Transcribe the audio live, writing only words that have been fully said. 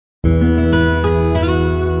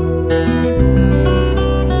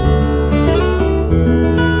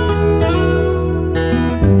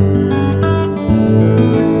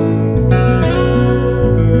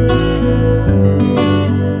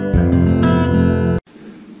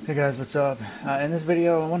Hey guys, what's up? In this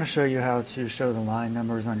video I want to show you how to show the line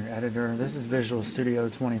numbers on your editor. This is Visual Studio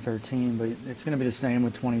 2013, but it's going to be the same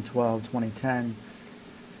with 2012, 2010.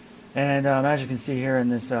 And as you can see here in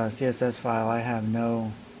this CSS file, I have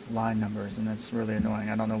no line numbers, and that's really annoying.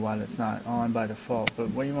 I don't know why that's not on by default, but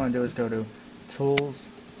what you want to do is go to Tools,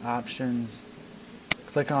 Options,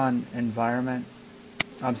 click on Environment,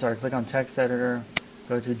 click on Text Editor,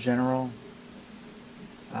 go to General,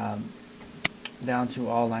 down to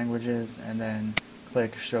all languages, and then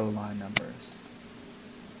click show line numbers.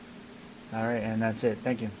 Alright, and that's it.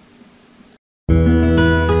 Thank you.